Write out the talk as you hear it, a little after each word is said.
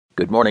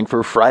Good morning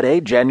for Friday,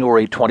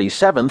 January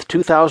 27th,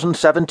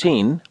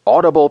 2017.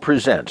 Audible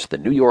presents the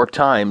New York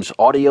Times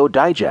Audio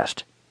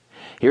Digest.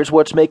 Here's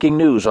what's making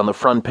news on the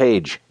front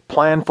page.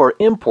 Plan for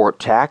import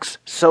tax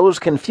sows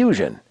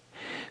confusion.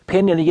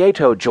 Peña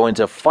Nieto joins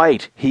a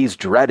fight he's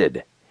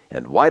dreaded.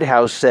 And White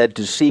House said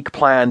to seek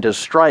plan to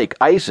strike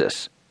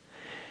ISIS.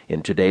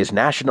 In today's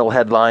national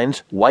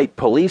headlines, white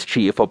police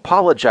chief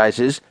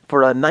apologizes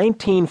for a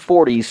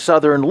 1940s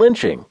Southern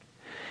lynching.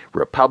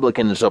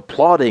 Republicans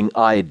applauding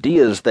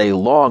ideas they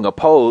long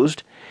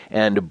opposed,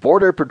 and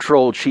Border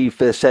Patrol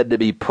chief is said to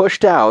be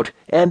pushed out,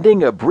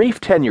 ending a brief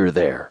tenure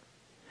there.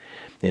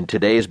 In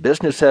today's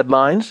business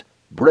headlines,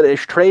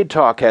 British trade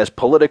talk has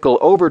political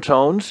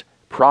overtones,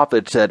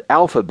 profits at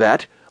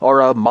Alphabet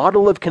are a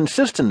model of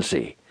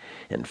consistency,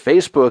 and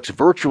Facebook's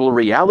virtual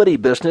reality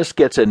business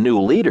gets a new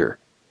leader.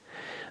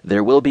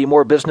 There will be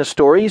more business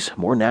stories,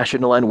 more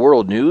national and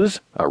world news,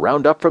 a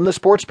roundup from the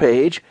sports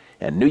page,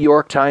 and New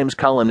York Times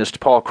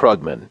columnist Paul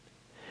Krugman.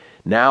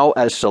 Now,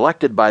 as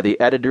selected by the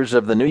editors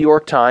of the New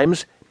York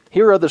Times,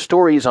 here are the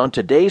stories on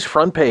today's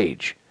front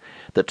page.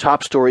 The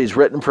top stories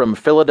written from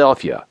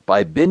Philadelphia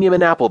by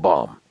Benjamin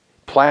Applebaum.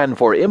 Plan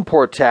for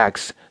import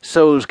tax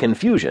sows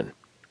confusion.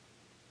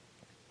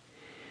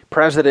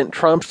 President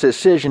Trump's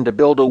decision to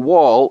build a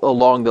wall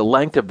along the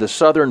length of the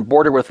southern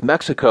border with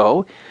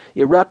Mexico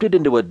erupted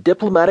into a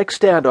diplomatic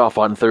standoff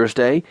on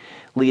Thursday,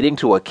 leading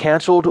to a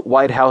canceled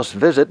White House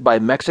visit by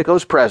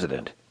Mexico's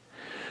president.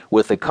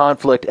 With the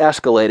conflict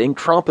escalating,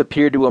 Trump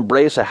appeared to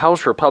embrace a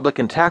House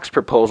Republican tax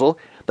proposal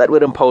that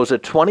would impose a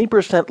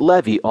 20%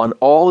 levy on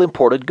all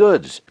imported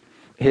goods.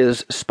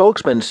 His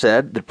spokesman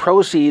said the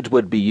proceeds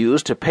would be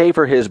used to pay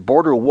for his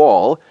border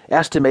wall,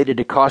 estimated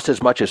to cost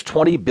as much as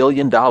 $20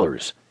 billion.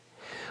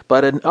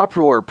 But an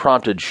uproar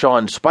prompted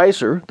Sean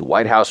Spicer, the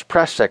White House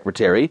press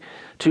secretary,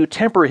 to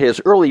temper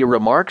his earlier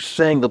remarks,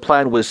 saying the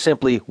plan was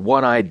simply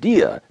one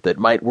idea that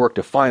might work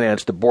to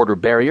finance the border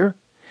barrier.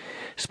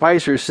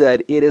 Spicer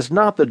said it is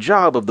not the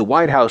job of the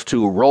White House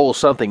to roll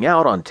something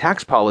out on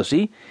tax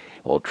policy,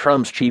 while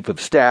Trump's chief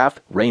of staff,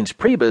 Reince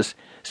Priebus,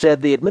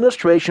 said the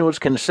administration was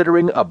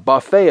considering a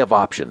buffet of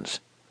options.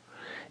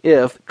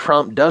 If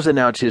Trump does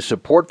announce his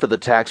support for the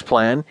tax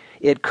plan,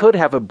 it could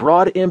have a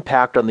broad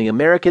impact on the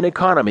American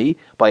economy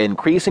by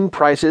increasing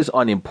prices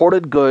on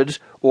imported goods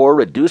or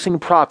reducing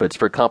profits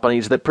for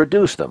companies that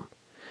produce them.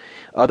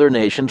 Other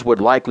nations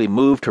would likely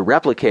move to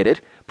replicate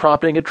it,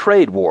 prompting a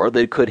trade war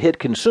that could hit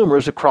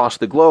consumers across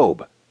the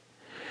globe.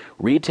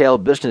 Retail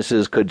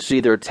businesses could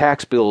see their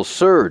tax bills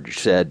surge,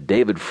 said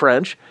David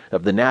French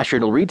of the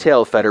National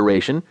Retail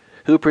Federation,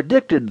 who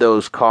predicted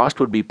those costs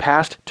would be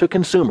passed to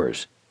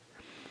consumers.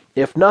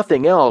 If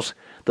nothing else,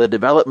 the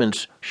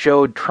developments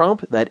showed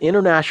Trump that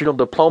international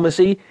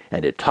diplomacy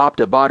and a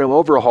top-to-bottom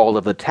overhaul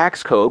of the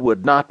tax code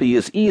would not be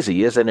as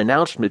easy as an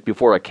announcement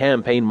before a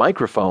campaign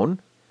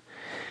microphone.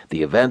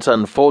 The events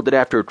unfolded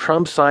after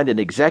Trump signed an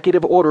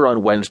executive order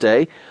on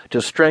Wednesday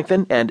to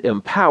strengthen and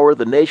empower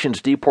the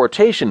nation's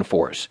deportation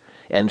force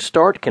and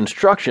start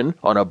construction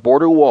on a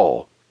border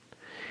wall.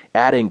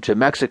 Adding to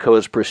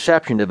Mexico's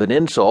perception of an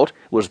insult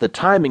was the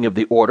timing of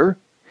the order.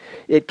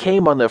 It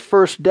came on the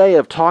first day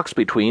of talks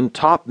between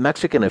top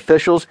Mexican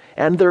officials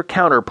and their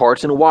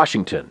counterparts in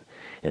Washington,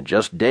 and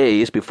just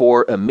days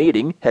before a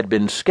meeting had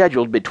been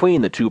scheduled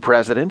between the two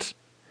presidents.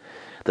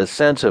 The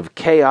sense of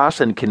chaos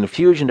and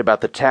confusion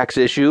about the tax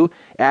issue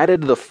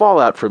added to the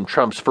fallout from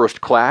Trump's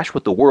first clash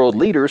with the world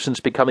leader since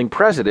becoming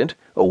president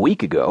a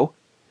week ago.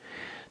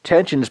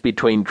 Tensions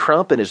between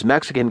Trump and his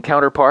Mexican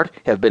counterpart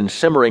have been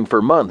simmering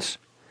for months.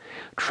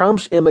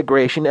 Trump's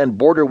immigration and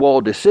border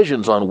wall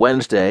decisions on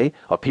Wednesday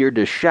appeared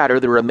to shatter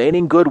the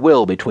remaining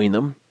goodwill between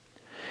them.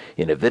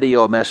 In a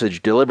video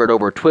message delivered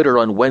over Twitter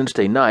on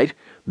Wednesday night,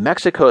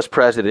 Mexico's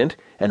president,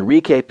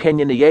 Enrique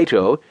Peña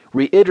Nieto,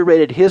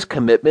 reiterated his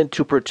commitment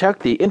to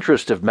protect the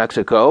interests of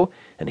Mexico,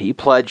 and he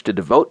pledged to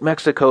devote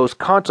Mexico's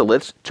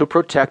consulates to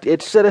protect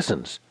its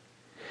citizens.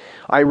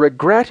 I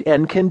regret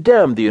and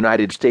condemn the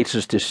United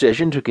States'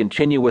 decision to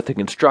continue with the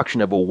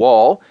construction of a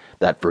wall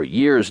that for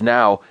years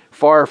now,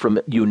 far from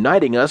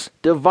uniting us,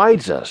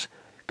 divides us,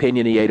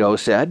 Peña Nieto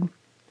said.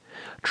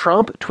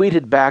 Trump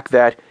tweeted back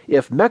that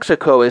if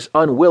Mexico is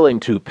unwilling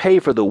to pay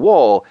for the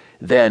wall,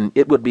 then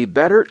it would be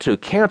better to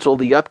cancel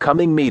the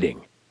upcoming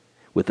meeting.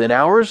 Within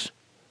hours,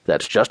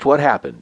 that's just what happened.